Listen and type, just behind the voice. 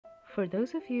For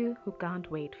those of you who can't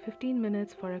wait 15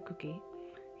 minutes for a cookie,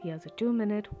 here's a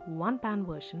 2-minute, one-pan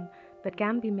version that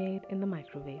can be made in the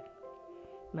microwave.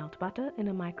 Melt butter in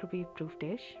a microwave-proof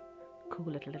dish,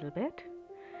 cool it a little bit,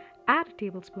 add a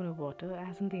tablespoon of water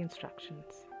as in the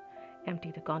instructions.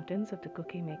 Empty the contents of the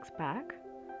cookie mix bag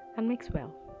and mix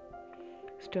well.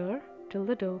 Stir till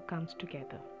the dough comes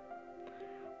together.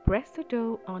 Press the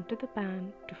dough onto the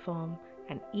pan to form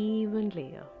an even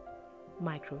layer.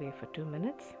 Microwave for 2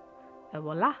 minutes. And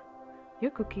voila!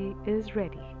 Your cookie is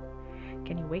ready.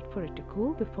 Can you wait for it to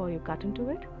cool before you cut into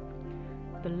it?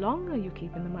 The longer you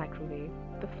keep in the microwave,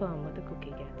 the firmer the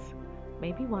cookie gets.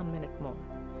 Maybe 1 minute more.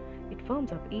 It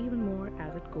firms up even more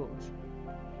as it cools.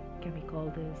 Can we call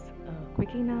this a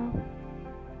quickie now?